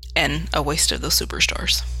 And a waste of those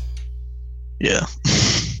superstars. Yeah.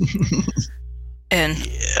 And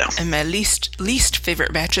my least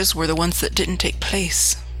favorite matches were the ones that didn't take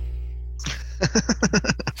place.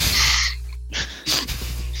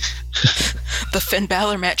 The Finn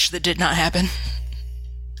Balor match that did not happen.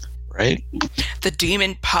 Right?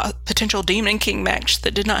 The potential Demon King match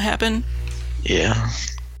that did not happen. Yeah.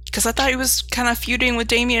 Because I thought he was kind of feuding with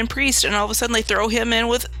Damian Priest, and all of a sudden they throw him in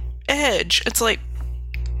with Edge. It's like,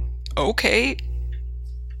 okay,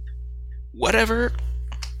 whatever.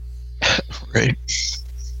 Right.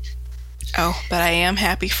 Oh, but I am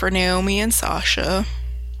happy for Naomi and Sasha.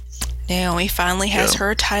 Naomi finally has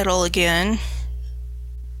her title again.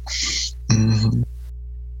 Mm-hmm.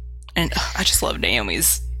 And I just love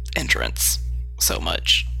Naomi's entrance so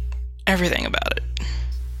much. Everything about it.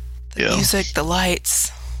 The music, the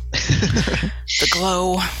lights, the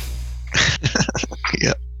glow.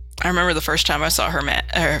 Yeah. I remember the first time I saw her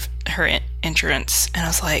entrance, and I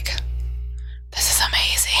was like, this is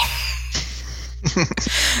amazing.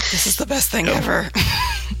 This is the best thing ever.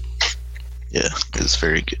 Yeah, it's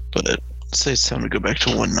very good, but I'd say it's time to go back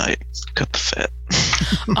to one night. Cut the fat.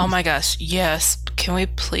 Oh my gosh, yes. Can we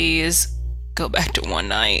please go back to one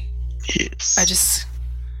night? Yes.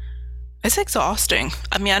 It's exhausting.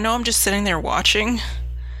 I mean, I know I'm just sitting there watching,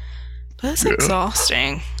 but it's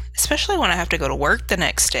exhausting. Especially when I have to go to work the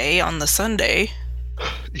next day on the Sunday.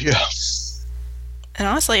 Yeah. And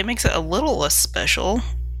honestly, it makes it a little less special.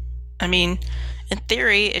 I mean, in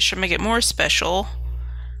theory, it should make it more special.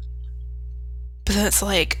 But then it's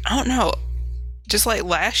like, I don't know. Just like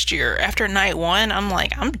last year, after night one, I'm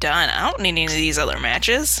like, I'm done. I don't need any of these other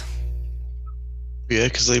matches. Yeah,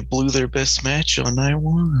 because they blew their best match on night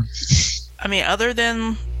one. I mean, other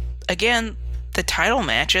than, again, the title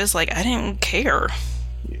matches, like, I didn't care.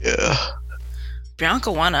 Yeah.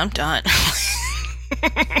 Bianca won, I'm done.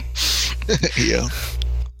 Yeah.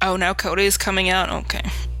 Oh, now Cody's coming out? Okay.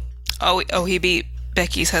 Oh, he beat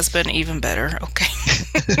Becky's husband, even better. Okay.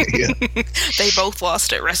 Yeah. They both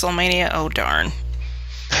lost at WrestleMania. Oh, darn.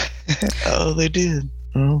 Oh, they did.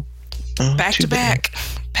 Oh, back to back.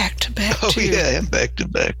 Back to back, Oh, too. yeah, and back to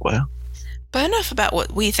back. Wow. But enough about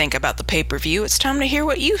what we think about the pay-per-view. It's time to hear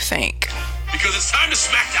what you think. Because it's time to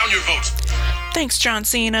smack down your vote. Thanks, John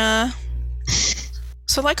Cena.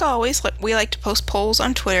 So like always, we like to post polls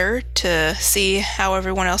on Twitter to see how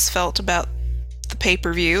everyone else felt about the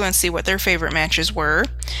pay-per-view and see what their favorite matches were.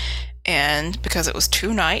 And because it was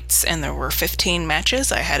 2 nights and there were 15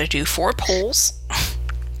 matches, I had to do 4 polls.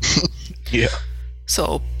 Yeah.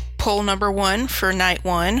 So poll number 1 for night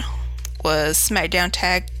 1 was SmackDown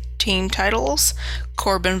Tag Team titles: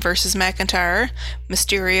 Corbin versus McIntyre,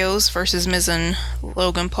 Mysterios versus Miz and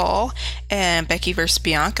Logan Paul, and Becky versus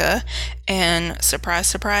Bianca. And surprise,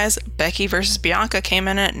 surprise, Becky versus Bianca came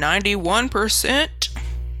in at 91%.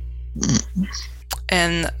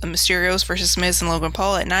 And Mysterios versus Miz and Logan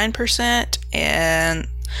Paul at 9%. And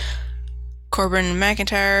Corbin and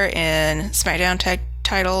McIntyre and SmackDown Tag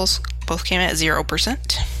titles both came at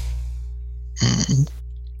 0%. Mm-hmm.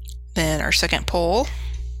 Then our second poll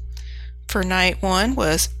for night 1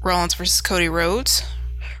 was Rollins versus Cody Rhodes,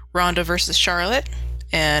 Ronda versus Charlotte,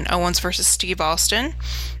 and Owens versus Steve Austin.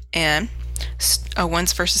 And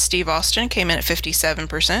Owens versus Steve Austin came in at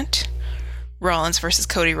 57%. Rollins versus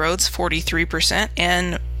Cody Rhodes, 43%.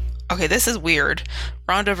 And, okay, this is weird.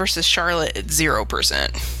 Ronda versus Charlotte at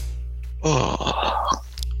 0%. Oh.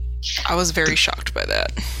 I was very shocked by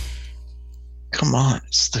that. Come on,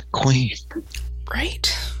 it's the queen.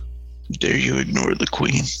 Right? Dare you ignore the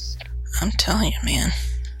queen? I'm telling you, man.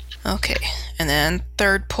 Okay, and then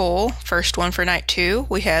third poll, first one for night 2,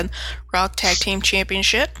 we had Raw Tag Team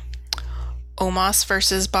Championship, Omos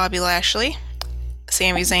versus Bobby Lashley,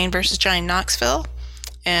 Sami Zayn versus Johnny Knoxville,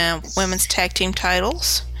 and women's tag team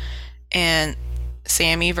titles. And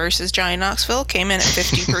Sami versus Johnny Knoxville came in at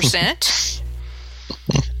 50%.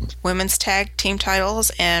 Women's tag team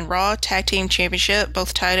titles and Raw Tag Team Championship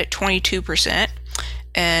both tied at 22%.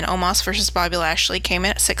 And Omos versus Bobby Lashley came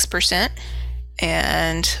in at 6%.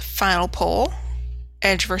 And final poll,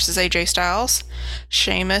 Edge versus AJ Styles,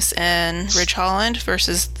 Sheamus and Ridge Holland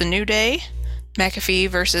versus The New Day, McAfee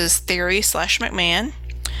versus Theory / McMahon,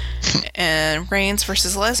 and Reigns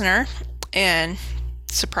versus Lesnar. And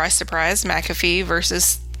surprise, surprise, McAfee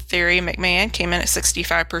versus Theory McMahon came in at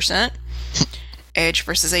 65%. Edge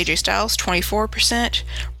versus AJ Styles, 24%.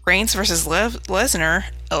 Reigns versus Lesnar,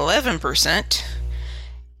 11%.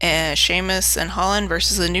 And Sheamus and Holland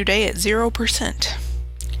versus The New Day at 0%.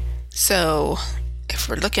 So, if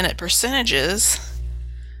we're looking at percentages,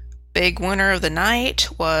 big winner of the night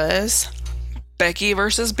was Becky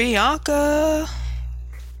versus Bianca.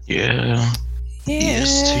 Yeah.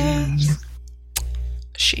 EST.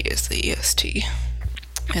 She is the EST.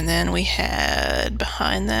 And then we had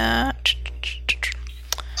behind that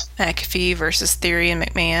McAfee versus Theory and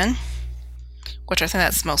McMahon, which I think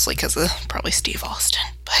that's mostly because of probably Steve Austin.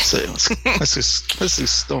 But So that's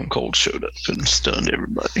just Stone Cold showed up and stunned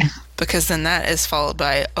everybody. because then that is followed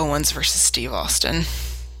by Owens versus Steve Austin.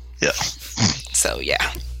 Yeah. So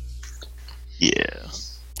yeah. Yeah.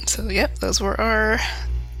 So yep, those were our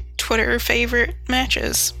Twitter favorite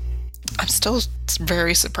matches. I'm still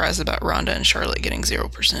very surprised about Ronda and Charlotte getting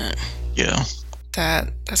 0%. Yeah.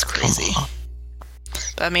 That's crazy.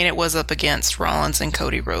 But I mean, it was up against Rollins and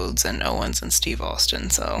Cody Rhodes and Owens and Steve Austin,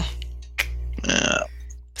 so Yeah.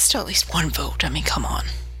 still at least one vote. I mean, come on.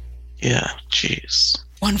 Yeah. Jeez.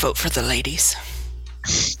 One vote for the ladies.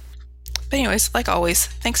 But anyways, like always,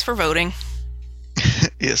 thanks for voting.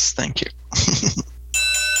 Yes, thank you.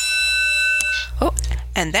 Oh,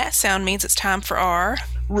 and that sound means it's time for our...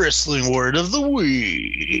 Wrestling word of the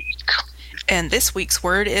week. And this week's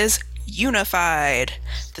word is unified.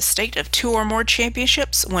 The state of two or more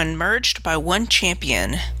championships when merged by one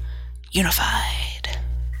champion. Unified.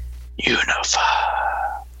 Unify.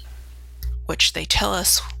 Which they tell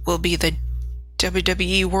us will be the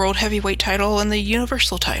WWE World Heavyweight title and the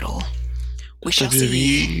Universal title. We shall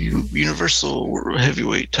see. WWE Universal World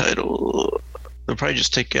Heavyweight title. They'll probably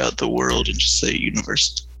just take out the world and just say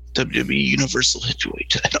WWE Universal Heavyweight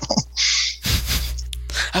title.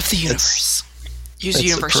 Of the universe. Use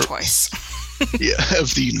universe twice. Yeah,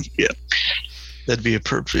 that'd be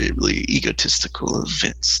appropriately egotistical of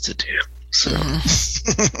Vince to do. So,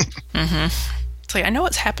 It's like, I know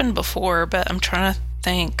it's happened before, but I'm trying to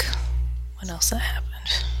think when else that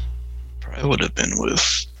happened. probably would have been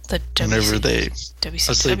with The whenever they. WCW,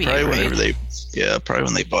 I'd say probably right? whenever they. Yeah, probably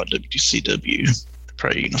when they bought WCW, they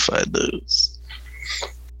probably unified those.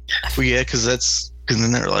 Well, yeah, because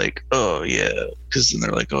then they're like, oh yeah, because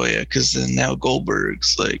then now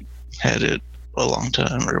Goldberg's like had it a long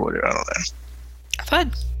time or whatever. I don't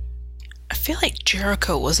know. I feel like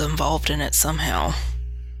Jericho was involved in it somehow.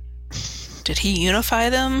 Did he unify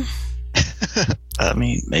them? I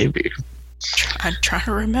mean, maybe. I'm trying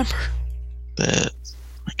to remember. But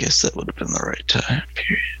I guess that would have been the right time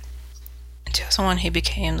period. In 2001, he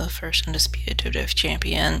became the first undisputed WWF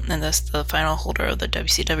champion, and thus the final holder of the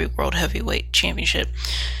WCW World Heavyweight Championship,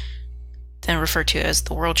 then referred to as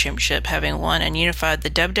the World Championship, having won and unified the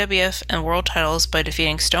WWF and World titles by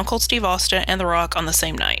defeating Stone Cold Steve Austin and The Rock on the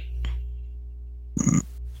same night.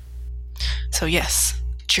 So yes,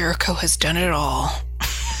 Jericho has done it all.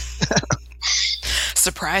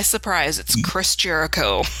 Surprise, surprise, it's Chris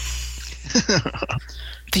Jericho.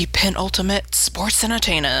 The penultimate sports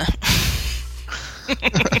entertainer.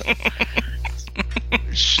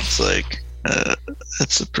 It's like,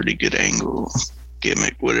 that's a pretty good angle,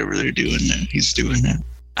 gimmick, whatever they're doing now. He's doing now.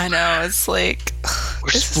 I know, it's like...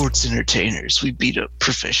 We're sports entertainers. We beat up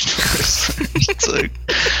professional wrestlers. It's like,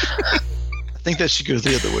 I think that should go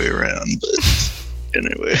the other way around, but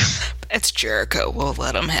anyway. It's Jericho. We'll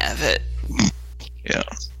let him have it. Yeah.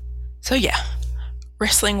 So yeah,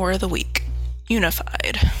 wrestling word of the week.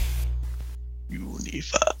 Unified.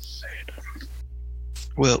 Unified.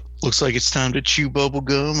 Well, looks like it's time to chew bubble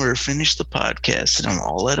gum or finish the podcast, and I'm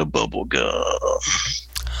all out of bubble gum.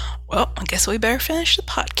 Well, I guess we better finish the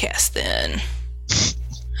podcast then.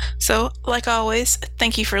 So, like always,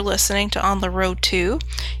 thank you for listening to On the Road To.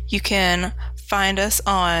 You can find us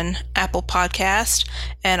on Apple Podcast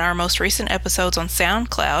and our most recent episodes on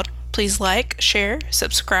SoundCloud. Please like, share,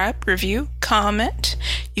 subscribe, review, comment. comment.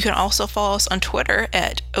 You can also follow us on Twitter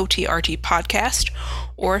at OTRT Podcast,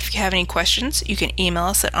 or if you have any questions, you can email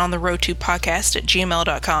us at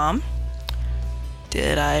ontheroadtopodcast@gmail.com.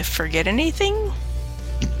 Did I forget anything?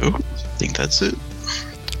 Oh, I think that's it.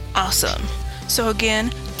 Awesome. So again,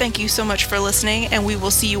 thank you so much for listening, and we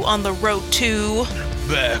will see you on the road to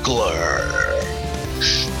Backlash.